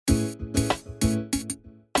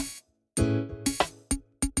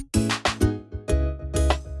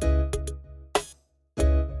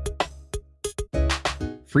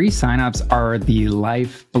Free signups are the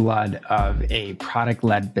lifeblood of a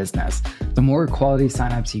product-led business. The more quality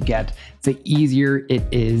signups you get, the easier it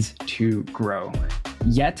is to grow.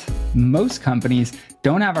 Yet, most companies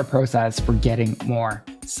don't have a process for getting more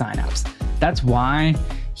signups. That's why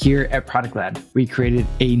here at Product Led, we created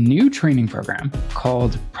a new training program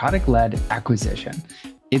called Product Led Acquisition.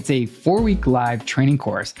 It's a 4-week live training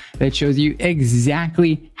course that shows you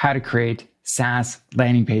exactly how to create SaaS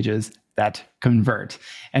landing pages that convert.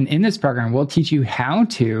 And in this program, we'll teach you how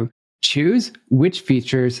to choose which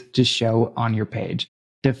features to show on your page,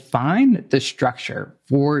 define the structure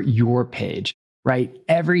for your page, write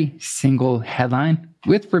every single headline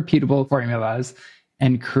with repeatable formulas,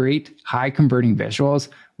 and create high converting visuals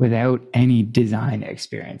without any design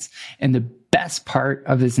experience. And the best part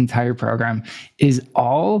of this entire program is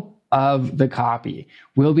all of the copy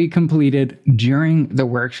will be completed during the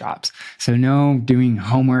workshops. So no doing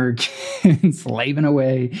homework and slaving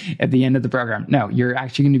away at the end of the program. No, you're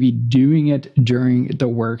actually going to be doing it during the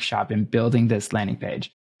workshop and building this landing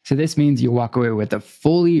page. So this means you'll walk away with a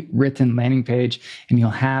fully written landing page and you'll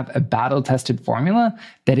have a battle-tested formula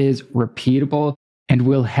that is repeatable and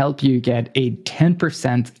will help you get a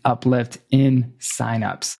 10% uplift in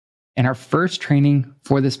signups. And our first training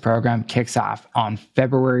for this program kicks off on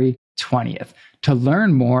February 20th. To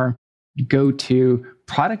learn more, go to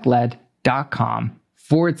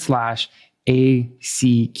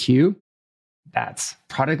productled.com/ACQ. That's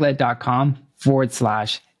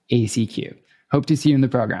productled.com/ACQ. Hope to see you in the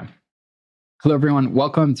program. Hello, everyone.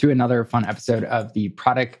 Welcome to another fun episode of the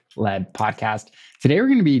Product Led podcast. Today, we're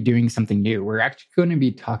going to be doing something new. We're actually going to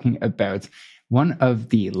be talking about one of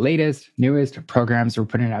the newest programs we're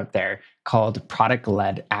putting out there called Product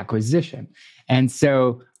Led Acquisition. And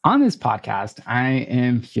so on this podcast, I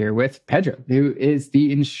am here with Pedro, who is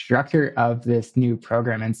the instructor of this new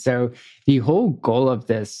program. And so the whole goal of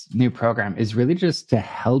this new program is really just to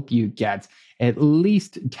help you get at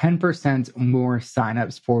least 10% more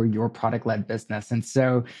signups for your product-led business. And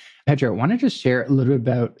so, Pedro, I want to just share a little bit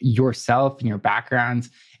about yourself and your background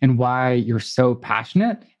and why you're so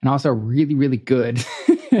passionate and also really, really good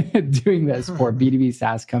at doing this for B2B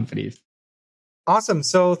SaaS companies. Awesome.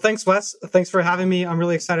 So thanks, Wes. Thanks for having me. I'm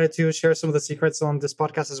really excited to share some of the secrets on this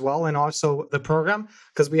podcast as well, and also the program,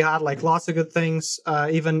 because we had lots of good things,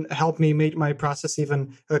 even helped me make my process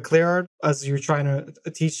even clearer as you're trying to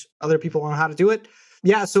teach other people on how to do it.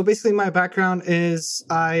 Yeah, so basically my background is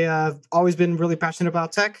I've always been really passionate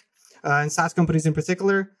about tech and SaaS companies in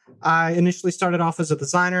particular. I initially started off as a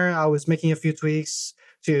designer. I was making a few tweaks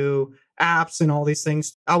to apps and all these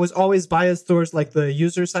things. I was always biased towards the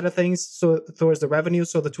user side of things, so towards the revenue,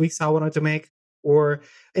 so the tweaks I wanted to make, or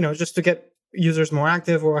just to get users more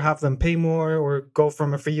active or have them pay more or go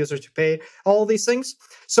from a free user to paid, all these things.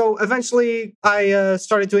 So eventually I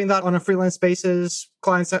started doing that on a freelance basis.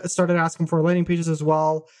 Clients started asking for landing pages as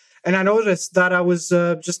well. And I noticed that I was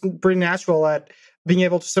just pretty natural at being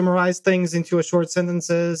able to summarize things into short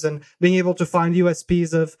sentences and being able to find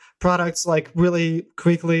USPs of products really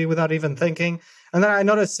quickly without even thinking. And then I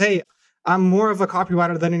noticed, hey, I'm more of a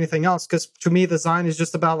copywriter than anything else, because to me, design is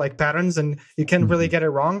just about patterns and you can't really get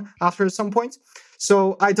it wrong after some point.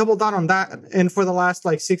 So I doubled down on that. And for the last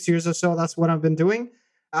 6 years or so, that's what I've been doing.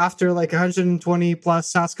 After 120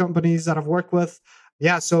 plus SaaS companies that I've worked with.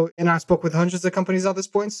 Yeah. So, and I spoke with hundreds of companies at this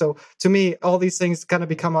point. So to me, all these things kind of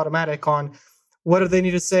become automatic on what do they need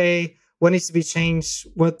to say, what needs to be changed,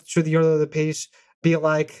 what should the other page be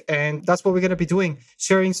like. And that's what we're going to be doing,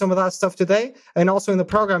 sharing some of that stuff today. And also in the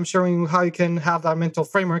program, showing you how you can have that mental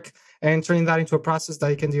framework and turning that into a process that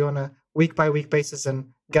you can do on a week-by-week basis and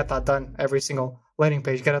get that done every single landing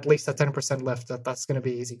page, get at least a 10% lift. That's going to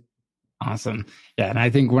be easy. Awesome. Yeah. And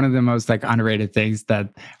I think one of the most underrated things that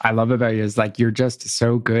I love about you is you're just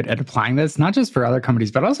so good at applying this, not just for other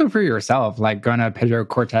companies, but also for yourself. Going to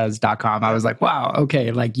pedrocortez.com, I was wow,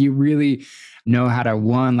 okay. You really know how to,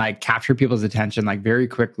 one, capture people's attention very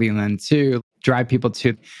quickly, and then two, drive people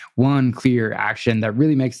to one clear action that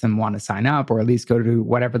really makes them want to sign up or at least go to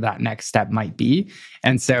whatever that next step might be.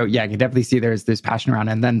 And so, yeah, I can definitely see there's passion around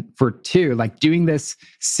it. And then for two, doing this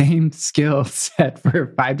same skill set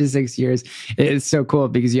for 5 to 6 years is so cool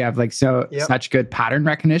because you have such good pattern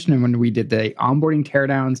recognition. And when we did the onboarding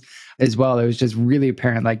teardowns as well, it was just really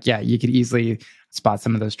apparent, you could easily spot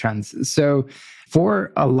some of those trends. So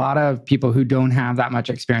for a lot of people who don't have that much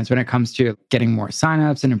experience when it comes to getting more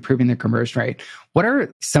signups and improving their conversion rate, what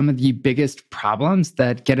are some of the biggest problems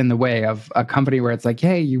that get in the way of a company where it's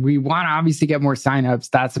hey, we want to obviously get more signups,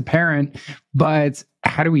 that's apparent, but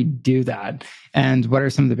how do we do that? And what are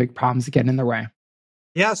some of the big problems that get in their way?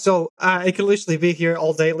 Yeah, so I could literally be here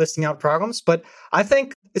all day listing out programs, but I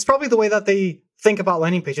think it's probably the way that they think about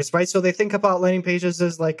landing pages, right? So they think about landing pages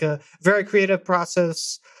as like a very creative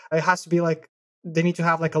process. It has to be like they need to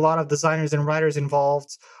have like a lot of designers and writers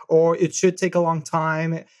involved, or it should take a long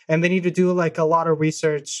time, and they need to do like a lot of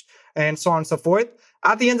research and so on and so forth.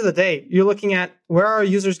 At the end of the day, you're looking at where are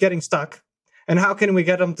users getting stuck and how can we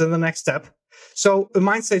get them to the next step. So the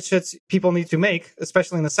mindset shifts people need to make,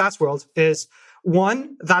 especially in the SaaS world, is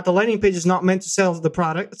one, that the landing page is not meant to sell the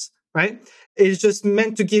products, right? It's just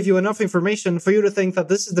meant to give you enough information for you to think that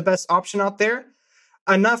this is the best option out there,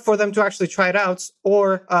 enough for them to actually try it out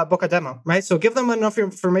or book a demo, right? So give them enough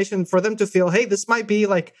information for them to feel, hey, this might be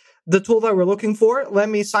like the tool that we're looking for. Let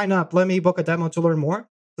me sign up. Let me book a demo to learn more.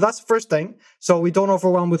 So that's the first thing. So we don't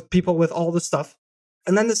overwhelm with people with all the stuff.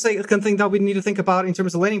 And then the second thing that we need to think about in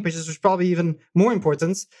terms of landing pages, which is probably even more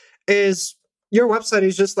important, is your website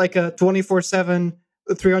is just like a 24/7,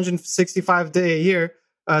 365-day a year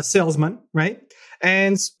salesman, right?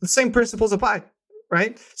 And the same principles apply,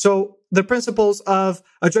 right? So the principles of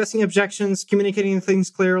addressing objections, communicating things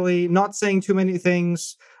clearly, not saying too many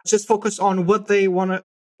things, just focus on what they want to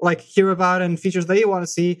like hear about and features they want to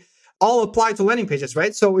see, all apply to landing pages,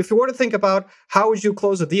 right? So if you were to think about how would you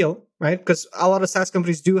close a deal, right? Because a lot of SaaS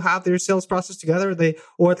companies do have their sales process together.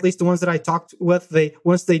 Or at least the ones that I talked with,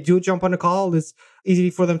 once they do jump on a call, it's easy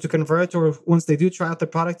for them to convert. Or once they do try out the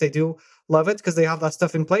product, they do love it because they have that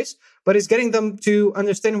stuff in place. But it's getting them to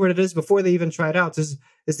understand what it is before they even try it out is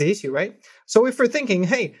the issue, right? So if we're thinking,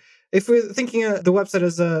 hey, if we're thinking the website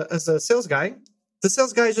as a sales guy, the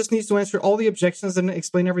sales guy just needs to answer all the objections and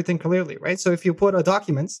explain everything clearly, right? So if you put a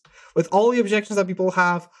document with all the objections that people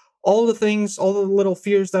have, all the things, all the little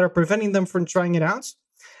fears that are preventing them from trying it out,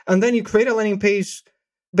 and then you create a landing page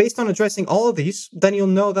based on addressing all of these, then you'll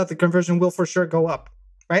know that the conversion will for sure go up,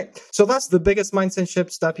 right? So that's the biggest mindset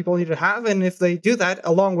shifts that people need to have. And if they do that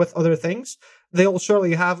along with other things, they'll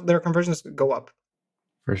surely have their conversions go up.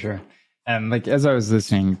 For sure. And like, as I was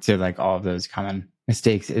listening to like all of those common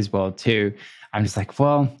mistakes as well too, I'm just like,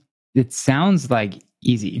 well, it sounds like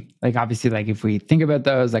easy. Like obviously, like if we think about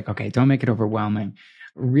those, like, okay, don't make it overwhelming.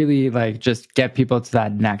 Really like just get people to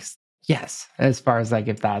that next yes. As far as like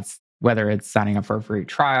if that's whether it's signing up for a free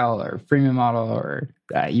trial or freemium model or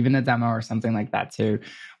even a demo or something like that too.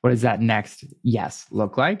 What does that next yes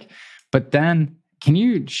look like? But then can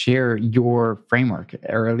you share your framework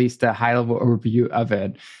or at least a high level overview of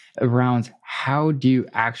it around how do you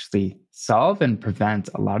actually solve and prevent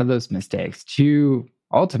a lot of those mistakes to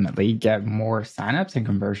ultimately get more signups and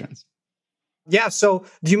conversions? Yeah. So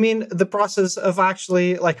do you mean the process of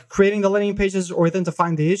actually like creating the landing pages or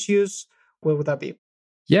identifying the issues? What would that be?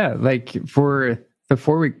 Yeah. Like for the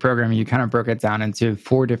 4-week program, you kind of broke it down into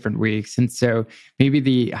 4 different weeks. And so maybe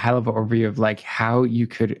the high level overview of like how you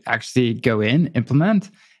could actually go in,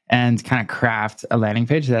 implement, and kind of craft a landing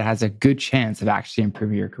page that has a good chance of actually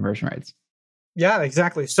improving your conversion rates. Yeah,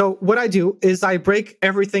 exactly. So what I do is I break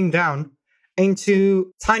everything down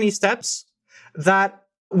into tiny steps that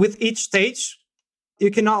with each stage,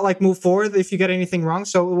 you cannot like move forward if you get anything wrong.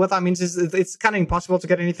 So what that means is it's kind of impossible to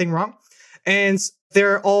get anything wrong. And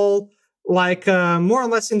they're all like more or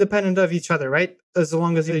less independent of each other, right? As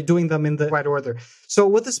long as you're doing them in the right order. So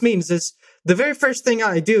what this means is the very first thing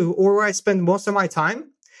I do or where I spend most of my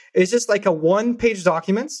time is just like a 1-page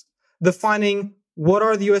document defining what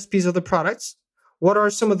are the USPs of the products, what are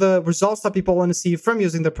some of the results that people want to see from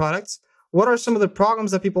using the products, what are some of the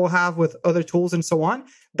problems that people have with other tools and so on.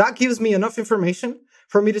 That gives me enough information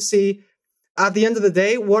for me to see at the end of the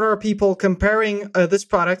day, what are people comparing this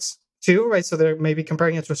product to, right? So they're maybe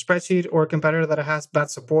comparing it to a spreadsheet or a competitor that has bad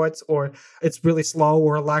support or it's really slow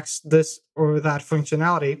or lacks this or that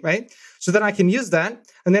functionality, right? So then I can use that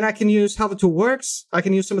and then I can use how the tool works. I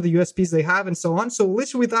can use some of the USPs they have and so on. So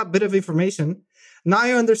literally with that bit of information, now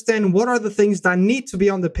you understand what are the things that need to be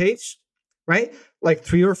on the page, right? Like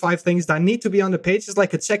 3 or 5 things that need to be on the page is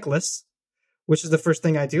like a checklist, which is the first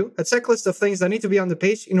thing I do. A checklist of things that need to be on the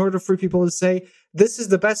page in order for people to say, this is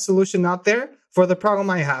the best solution out there for the problem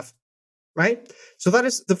I have. Right? So that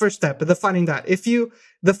is the first step, defining that. If you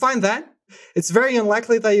define that, it's very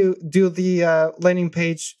unlikely that you do the landing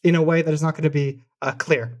page in a way that is not going to be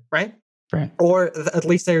clear, right? Right. Or at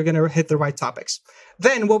least that you're going to hit the right topics.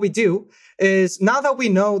 Then what we do is now that we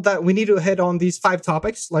know that we need to hit on these 5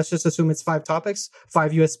 topics, let's just assume it's 5 topics,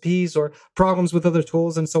 5 USPs or problems with other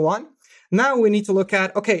tools and so on. Now we need to look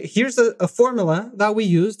at, okay, here's a formula that we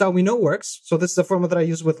use that we know works. So this is a formula that I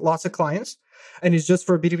use with lots of clients. And it's just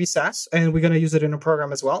for B2B SaaS, and we're going to use it in a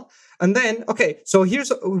program as well. And then, okay, so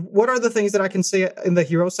here's what are the things that I can say in the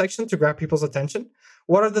hero section to grab people's attention?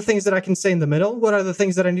 What are the things that I can say in the middle? What are the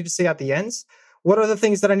things that I need to say at the ends? What are the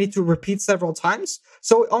things that I need to repeat several times?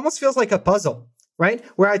 So it almost feels like a puzzle, right?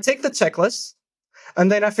 Where I take the checklist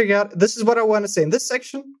and then I figure out this is what I want to say in this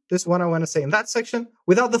section, this is what I want to say in that section,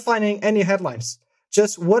 without defining any headlines.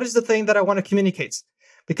 Just what is the thing that I want to communicate?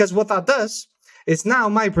 Because what that does is now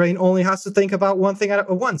my brain only has to think about one thing at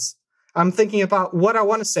once. I'm thinking about what I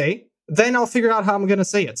want to say, then I'll figure out how I'm going to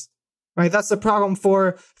say it. Right? That's the problem for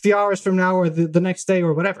a few hours from now or the next day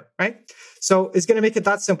or whatever, right? So it's going to make it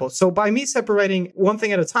that simple. So by me separating one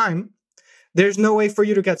thing at a time, there's no way for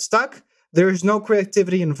you to get stuck. There's no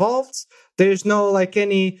creativity involved. There's no like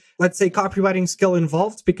any, let's say, copywriting skill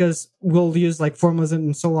involved because we'll use like formulas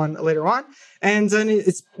and so on later on. And then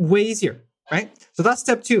it's way easier, right? So that's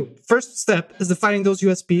step 2. First step is defining those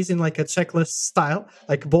USPs in like a checklist style,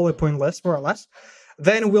 like a bullet point list, more or less.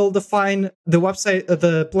 Then we'll define the website,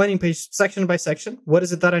 the landing page section by section. What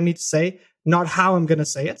is it that I need to say? Not how I'm going to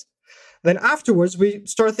say it. Then afterwards, we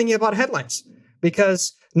start thinking about headlines.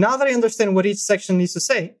 Because now that I understand what each section needs to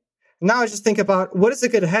say, now I just think about what is a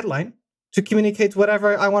good headline to communicate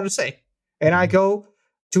whatever I want to say. And I go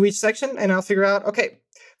to each section and I'll figure out, okay,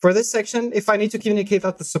 for this section, if I need to communicate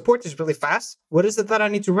that the support is really fast, what is it that I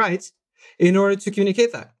need to write in order to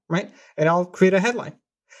communicate that, right? And I'll create a headline.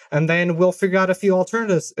 And then we'll figure out a few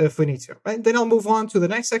alternatives if we need to, right? Then I'll move on to the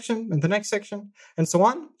next section and the next section and so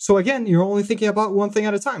on. So again, you're only thinking about one thing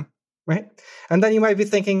at a time, right? And then you might be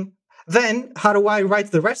thinking, then how do I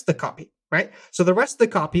write the rest of the copy, right? So the rest of the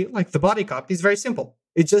copy, like the body copy, is very simple.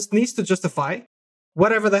 It just needs to justify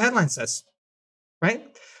whatever the headline says, right?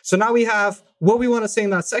 So now we have what we want to say in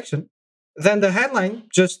that section. Then the headline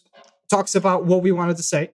just talks about what we wanted to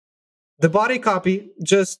say. The body copy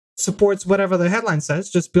just supports whatever the headline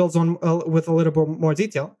says, just builds on with a little bit more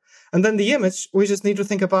detail. And then the image, we just need to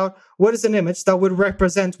think about what is an image that would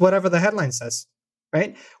represent whatever the headline says,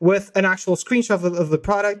 right? With an actual screenshot of the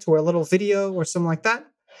product or a little video or something like that.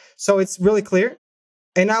 So it's really clear.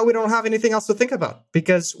 And now we don't have anything else to think about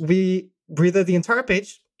because we breathed the entire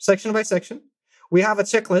page, section by section. We have a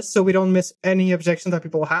checklist so we don't miss any objection that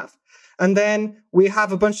people have. And then we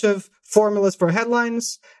have a bunch of formulas for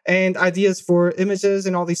headlines and ideas for images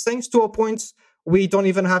and all these things to a point we don't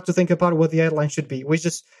even have to think about what the headline should be. We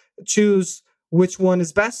just choose which one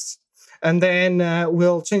is best and then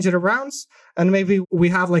we'll change it around. And maybe we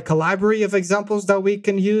have like a library of examples that we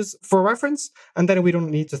can use for reference. And then we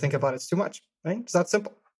don't need to think about it too much, right? It's that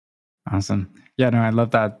simple. Awesome. Yeah, no, I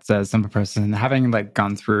love that simple process. And having like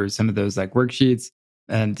gone through some of those like worksheets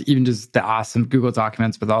and even just the awesome Google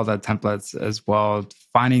Documents with all the templates as well,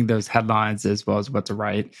 finding those headlines as well as what to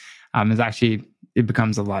write is actually, it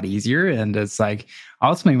becomes a lot easier. And it's like,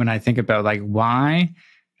 ultimately, when I think about like, why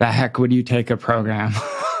the heck would you take a program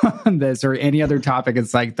on this or any other topic?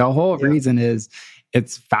 It's like the whole reason is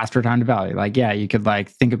it's faster time to value. Like, yeah, you could like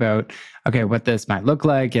think about, okay, what this might look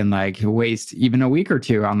like and like waste even a week or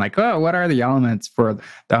two on like, oh, what are the elements for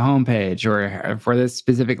the homepage or for this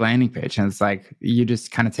specific landing page? And it's like, you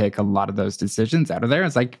just kind of take a lot of those decisions out of there.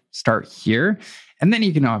 It's like, start here. And then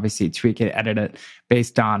you can obviously tweak it, edit it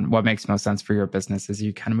based on what makes most sense for your business as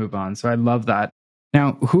you kind of move on. So I love that.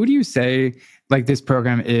 Now, who do you say like this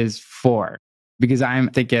program is for? Because I'm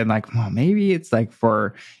thinking like, well, maybe it's like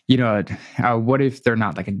for, what if they're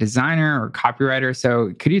not like a designer or copywriter?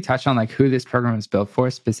 So could you touch on like who this program is built for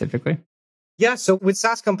specifically? Yeah. So with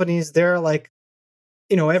SaaS companies, they're like,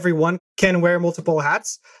 everyone can wear multiple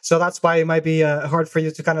hats. So that's why it might be hard for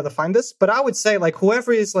you to kind of define this. But I would say like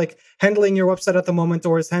whoever is like handling your website at the moment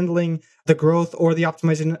or is handling the growth or the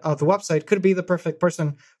optimization of the website could be the perfect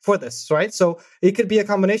person for this, right? So it could be a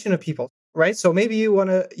combination of people, right? So maybe you want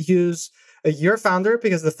to use your founder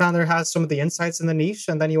because the founder has some of the insights in the niche,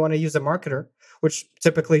 and then you want to use a marketer, which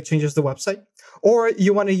typically changes the website. Or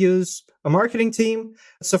you want to use a marketing team.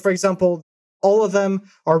 So for example, all of them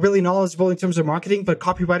are really knowledgeable in terms of marketing, but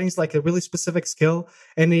copywriting is like a really specific skill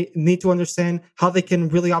and they need to understand how they can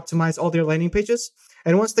really optimize all their landing pages.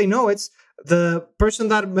 And once they know it, the person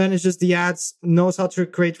that manages the ads knows how to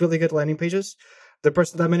create really good landing pages. The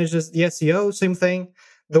person that manages the SEO, same thing.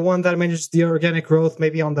 The one that manages the organic growth,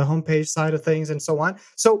 maybe on the homepage side of things and so on.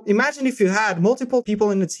 So imagine if you had multiple people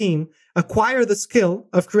in the team acquire the skill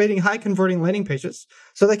of creating high converting landing pages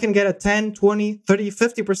so they can get a 10, 20, 30,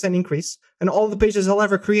 50% increase in all the pages they'll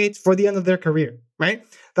ever create for the end of their career, right?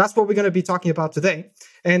 That's what we're going to be talking about today.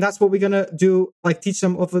 And that's what we're going to do, like teach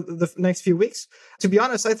them over the next few weeks. To be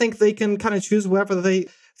honest, I think they can kind of choose whoever they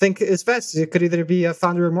think is best. It could either be a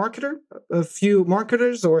founder or marketer, a few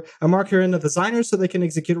marketers, or a marketer and a designer so they can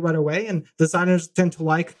execute right away. And designers tend to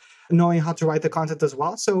like knowing how to write the content as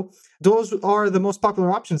well. So those are the most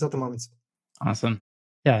popular options at the moment. Awesome.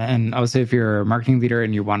 Yeah. And also, if you're a marketing leader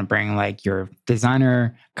and you want to bring like your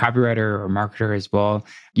designer, copywriter, or marketer as well,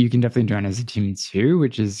 you can definitely join as a team too,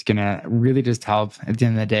 which is going to really just help at the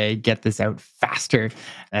end of the day get this out faster.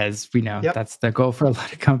 As we know, Yep. that's the goal for a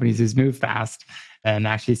lot of companies is move fast and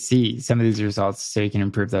actually see some of these results so you can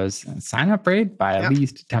improve those sign up rate by at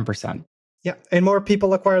least 10%. Yeah. And more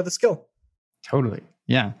people acquire the skill. Totally.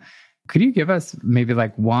 Yeah. Could you give us maybe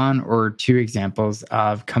like one or two examples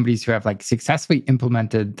of companies who have like successfully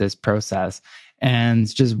implemented this process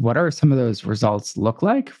and just what are some of those results look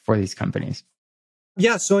like for these companies?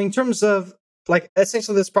 Yeah. So in terms of like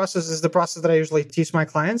essentially this process is the process that I usually teach my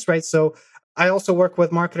clients, right? So I also work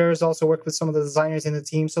with marketers, also work with some of the designers in the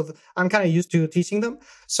team. So I'm kind of used to teaching them.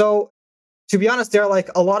 So to be honest, there are like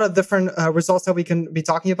a lot of different results that we can be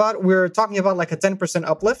talking about. We're talking about like a 10%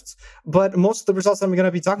 uplift, but most of the results that I'm going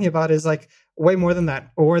to be talking about is like way more than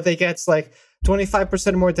that. Or they get like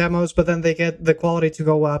 25% more demos, but then they get the quality to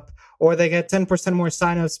go up. Or they get 10% more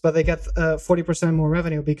signups, but they get 40% more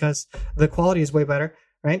revenue because the quality is way better,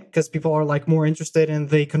 right? Because people are like more interested and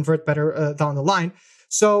they convert better down the line.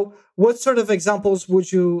 So what sort of examples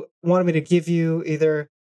would you want me to give you, either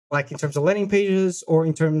like in terms of landing pages or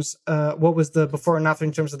in terms what was the before and after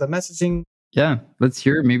in terms of the messaging? Yeah, let's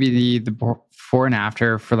hear maybe the before and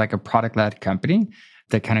after for like a product-led company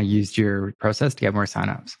that kind of used your process to get more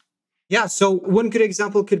signups. Yeah, so one good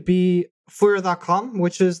example could be Foyer.com,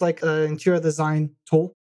 which is like an interior design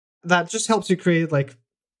tool that just helps you create like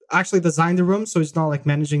actually design the room. So it's not like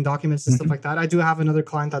managing documents and stuff like that. I do have another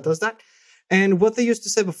client that does that. And what they used to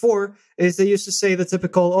say before is they used to say the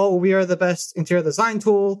typical, oh, we are the best interior design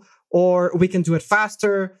tool, or we can do it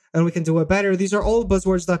faster and we can do it better. These are all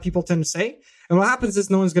buzzwords that people tend to say. And what happens is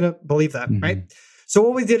no one's going to believe that, right? So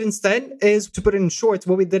what we did instead is, to put it in short,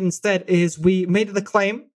 what we did instead is we made the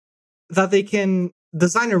claim that they can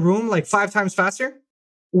design a room like 5 times faster,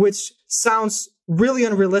 which sounds really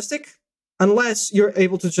unrealistic unless you're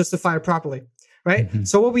able to justify it properly, right?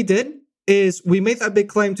 So what we did is we made that big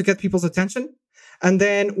claim to get people's attention. And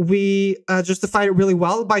then we justified it really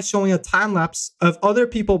well by showing a time lapse of other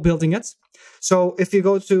people building it. So if you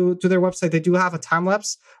go to their website, they do have a time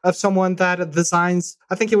lapse of someone that designs,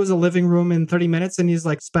 I think it was a living room in 30 minutes and he's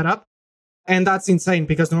like sped up. And that's insane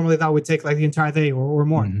because normally that would take like the entire day or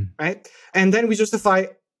more, right? And then we justify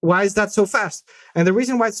why is that so fast? And the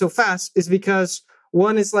reason why it's so fast is because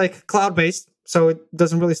one is like cloud-based, so it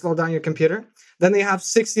doesn't really slow down your computer. Then they have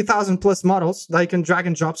 60,000 plus models that you can drag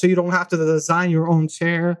and drop, so you don't have to design your own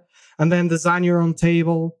chair and then design your own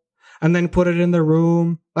table and then put it in the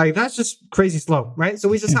room. Like that's just crazy slow, right? So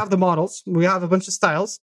we just have the models. We have a bunch of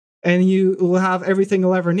styles and you will have everything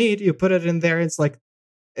you'll ever need. You put it in there. It's like,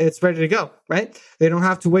 it's ready to go, right? They don't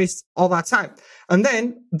have to waste all that time. And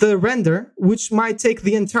then the render, which might take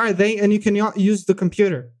the entire day and you can use the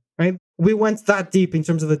computer, right? We went that deep in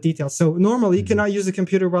terms of the details. So normally you cannot use the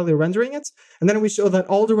computer while you're rendering it. And then we show that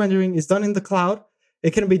all the rendering is done in the cloud.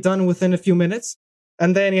 It can be done within a few minutes.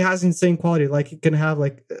 And then it has insane quality. Like you can have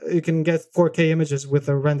like, you can get 4K images with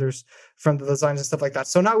the renders from the designs and stuff like that.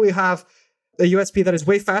 So now we have a USP that is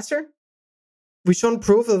way faster. We've shown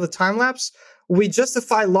proof of the time lapse. We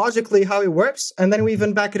justify logically how it works. And then we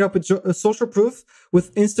even back it up with social proof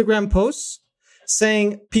with Instagram posts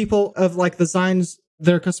saying people of like designs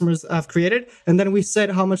their customers have created. And then we said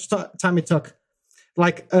how much time it took.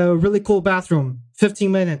 Like a really cool bathroom,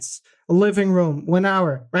 15 minutes, a living room, 1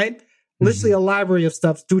 hour, right? Literally a library of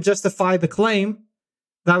stuff to justify the claim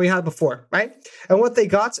that we had before, right? And what they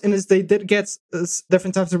got is they did get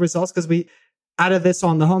different types of results because we added this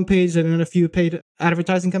on the homepage and in a few paid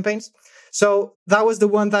advertising campaigns. So that was the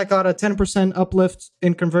one that got a 10% uplift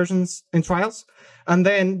in conversions in trials. And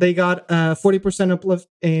then they got a 40% uplift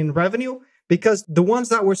in revenue because the ones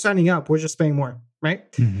that were signing up were just paying more, right?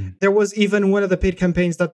 There was even one of the paid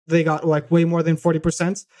campaigns that they got like way more than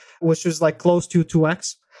 40%, which was like close to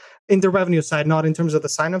 2x in the revenue side, not in terms of the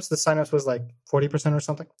signups. The signups was like 40% or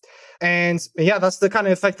something. And yeah, that's the kind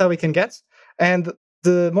of effect that we can get. And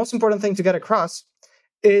the most important thing to get across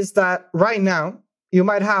is that right now you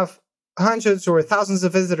might have hundreds or thousands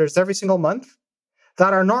of visitors every single month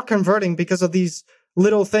that are not converting because of these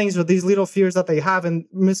little things or these little fears that they have and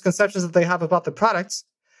misconceptions that they have about the products.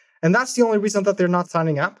 And that's the only reason that they're not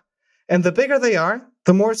signing up. And the bigger they are,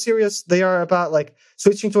 the more serious they are about like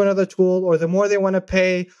switching to another tool, or the more they want to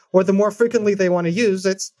pay, or the more frequently they want to use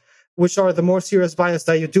it, which are the more serious bias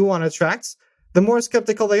that you do want to attract, the more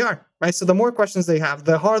skeptical they are, right? So the more questions they have,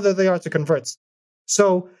 the harder they are to convert.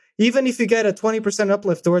 So even if you get a 20%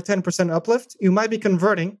 uplift or a 10% uplift, you might be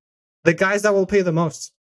converting the guys that will pay the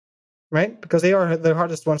most, right? Because they are the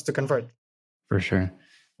hardest ones to convert. For sure.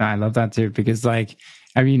 I love that too, because like,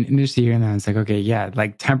 I mean, initially hearing that, it's like, okay, yeah,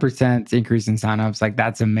 like 10% increase in signups, like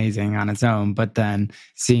that's amazing on its own. But then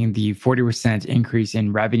seeing the 40% increase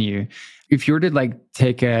in revenue, if you were to like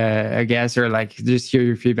take a guess or like just hear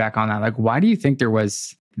your feedback on that, like, why do you think there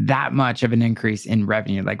was that much of an increase in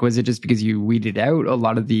revenue? Like, was it just because you weeded out a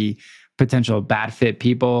lot of the potential bad fit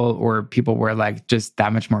people, or people were like just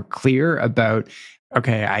that much more clear about,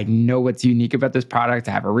 okay, I know what's unique about this product.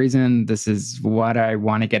 I have a reason. This is what I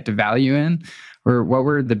want to get to value in. Or what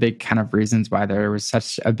were the big kind of reasons why there was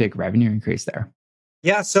such a big revenue increase there?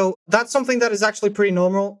 Yeah, so that's something that is actually pretty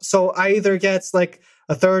normal. So I either get like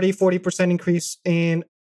a 30-40% increase in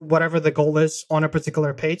whatever the goal is on a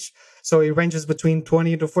particular page. So it ranges between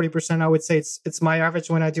 20 to 40%. I would say it's my average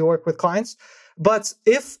when I do work with clients. But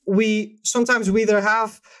if sometimes we either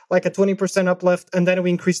have like a 20% uplift and then we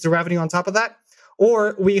increase the revenue on top of that,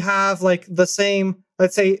 or we have like the same,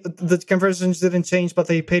 let's say the conversions didn't change, but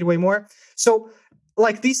they paid way more. So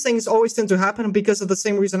like these things always tend to happen because of the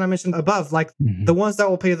same reason I mentioned above. Like the ones that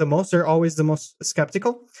will pay the most are always the most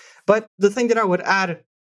skeptical. But the thing that I would add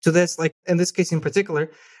to this, like in this case in particular,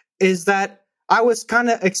 is that I was kind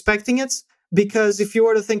of expecting it, because if you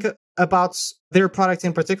were to think about their product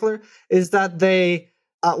in particular, is that they,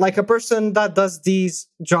 like a person that does these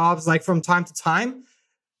jobs like from time to time,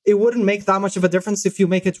 it wouldn't make that much of a difference if you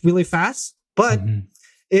make it really fast. But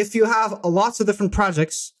if you have lots of different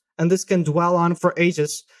projects, and this can dwell on for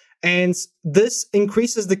ages, and this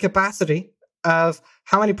increases the capacity of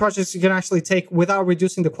how many projects you can actually take without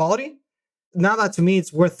reducing the quality, now that to me,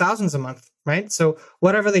 it's worth thousands a month, right? So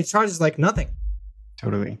whatever they charge is like nothing.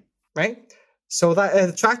 Totally. Right? So that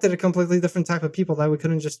attracted a completely different type of people that we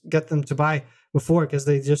couldn't just get them to buy before, because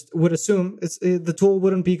they just would assume the tool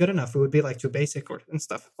wouldn't be good enough. It would be like too basic and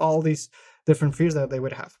stuff. All these different fears that they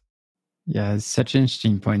would have. Yeah, it's such an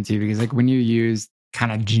interesting point too, because like when you use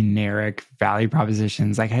kind of generic value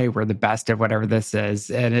propositions, like, hey, we're the best at whatever this is,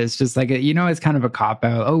 and it's just like, it's kind of a cop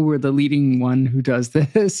out. Oh, we're the leading one who does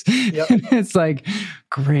this. Yep. And it's like,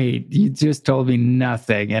 great, you just told me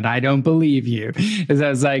nothing and I don't believe you. So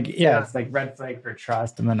it's like, it's like red flag for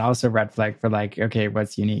trust, and then also red flag for like, okay,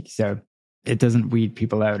 what's unique? So it doesn't weed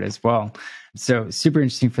people out as well. So super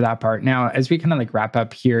interesting for that part. Now, as we kind of like wrap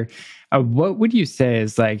up here, what would you say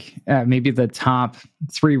is like maybe the top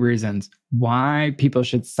 3 reasons why people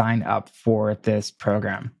should sign up for this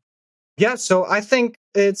program? Yeah, so I think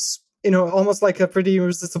it's, almost like a pretty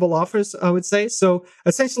irresistible offers, I would say. So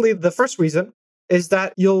essentially, the first reason is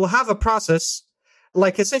that you'll have a process,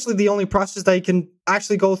 like essentially the only process that you can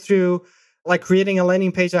actually go through, like creating a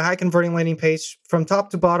landing page, a high converting landing page from top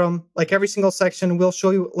to bottom, like every single section will show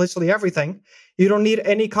you literally everything. You don't need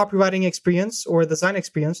any copywriting experience or design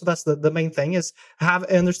experience. So that's the main thing, is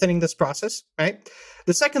understanding this process, right?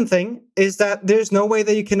 The second thing is that there's no way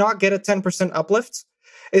that you cannot get a 10% uplift.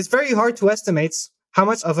 It's very hard to estimate how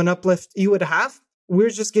much of an uplift you would have. We're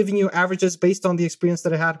just giving you averages based on the experience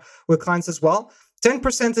that I had with clients as well.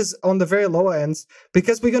 10% is on the very low end,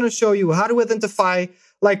 because we're going to show you how to identify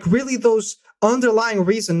like really those underlying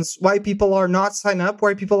reasons why people are not signing up,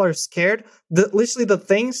 why people are scared, literally the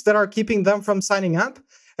things that are keeping them from signing up.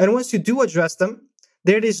 And once you do address them,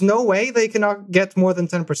 there is no way they cannot get more than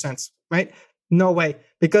 10%, right? No way,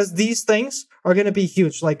 because these things are going to be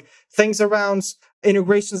huge, like things around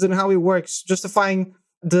integrations and how it works, justifying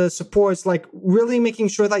the supports, like really making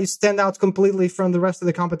sure that you stand out completely from the rest of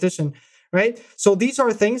the competition, right? So these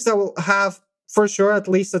are things that will have for sure at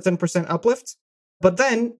least a 10% uplift. But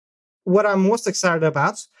then what I'm most excited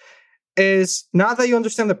about is, now that you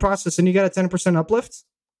understand the process and you get a 10% uplift,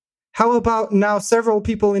 how about now several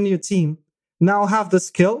people in your team now have the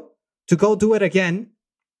skill to go do it again,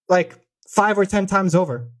 like 5 or 10 times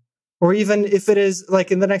over, or even if it is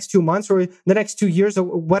like in the next 2 months or the next 2 years or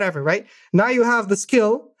whatever, right? Now you have the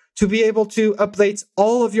skill to be able to update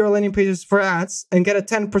all of your landing pages for ads and get a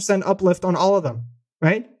 10% uplift on all of them,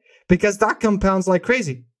 right? Because that compounds like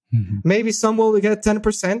crazy. Maybe some will get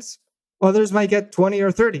 10%, others might get 20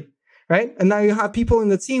 or 30, right? And now you have people in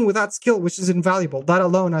the team with that skill, which is invaluable. That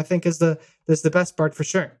alone, I think, is the best part for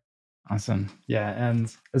sure. Awesome. Yeah.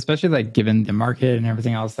 And especially like given the market and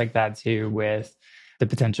everything else like that too, with the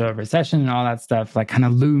potential of recession and all that stuff, like kind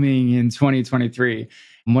of looming in 2023,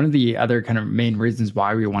 One of the other kind of main reasons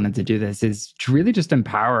why we wanted to do this is to really just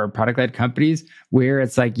empower product-led companies where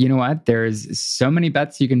it's like, you know what, there's so many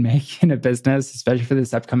bets you can make in a business, especially for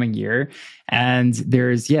this upcoming year. And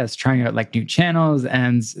there's, yes, trying out like new channels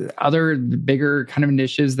and other bigger kind of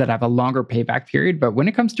initiatives that have a longer payback period. But when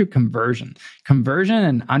it comes to conversion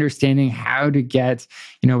and understanding how to get,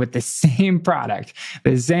 with the same product,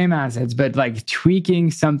 the same assets, but like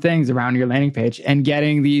tweaking some things around your landing page and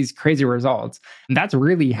getting these crazy results. And that's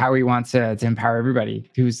really how we want to empower everybody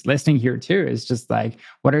who's listening here too, is just like,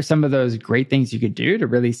 what are some of those great things you could do to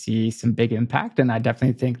really see some big impact? And I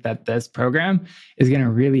definitely think that this program is going to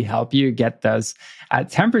really help you get those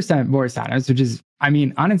 10% more signups, which is,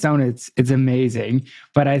 on its own, it's amazing.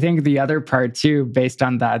 But I think the other part too, based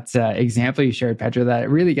on that example you shared, Pedro, that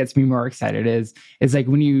really gets me more excited is like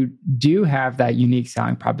when you do have that unique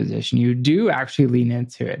selling proposition, you do actually lean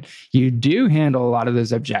into it. You do handle a lot of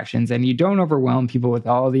those objections and you don't overwhelm people with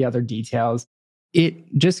all the other details.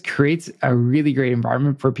 It just creates a really great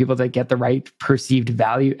environment for people to get the right perceived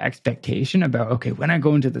value expectation about, okay, when I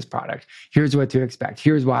go into this product, here's what to expect.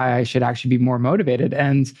 Here's why I should actually be more motivated.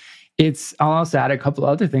 And I'll also add a couple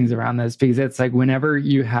other things around this, because it's like whenever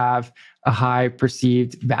you have a high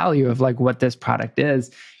perceived value of like what this product is,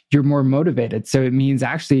 you're more motivated. So it means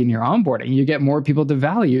actually in your onboarding, you get more people to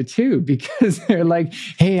value too, because they're like,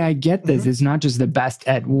 hey, I get this. It's not just the best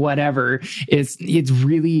at whatever. It's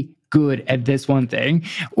really good at this one thing.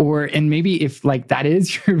 And maybe if like that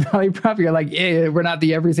is your value prop, you're like, yeah, we're not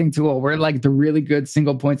the everything tool. We're like the really good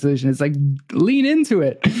single point solution. It's like, lean into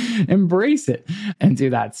it, embrace it, and do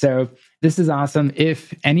that. So this is awesome.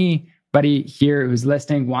 If anybody here who's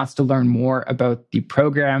listening wants to learn more about the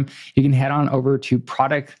program, you can head on over to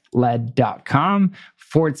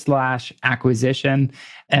productled.com/acquisition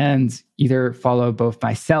and either follow both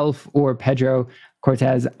myself or Pedro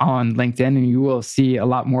Cortez on LinkedIn, and you will see a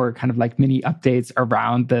lot more kind of like mini updates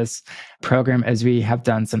around this program as we have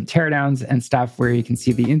done some teardowns and stuff where you can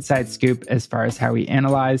see the inside scoop as far as how we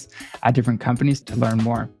analyze different companies to learn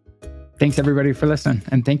more. Thanks everybody for listening.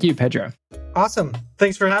 And thank you, Pedro. Awesome.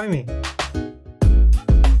 Thanks for having me.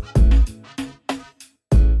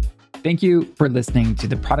 Thank you for listening to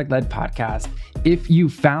the Product Led Podcast. If you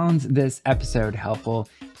found this episode helpful,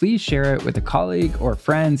 please share it with a colleague or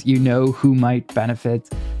friends you know who might benefit.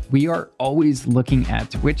 We are always looking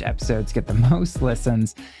at which episodes get the most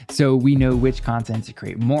listens, so we know which content to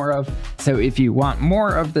create more of. So if you want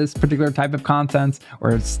more of this particular type of content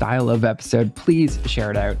or style of episode, please share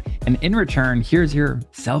it out. And in return, here's your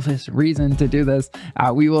selfish reason to do this.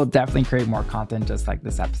 We will definitely create more content just like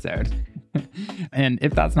this episode. And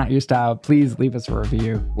if that's not your style, please leave us a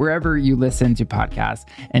review wherever you listen to podcasts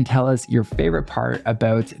and tell us your favorite part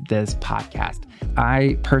about this podcast.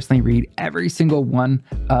 I personally read every single one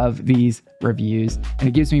of these reviews, and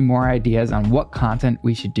it gives me more ideas on what content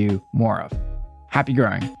we should do more of. Happy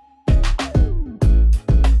growing.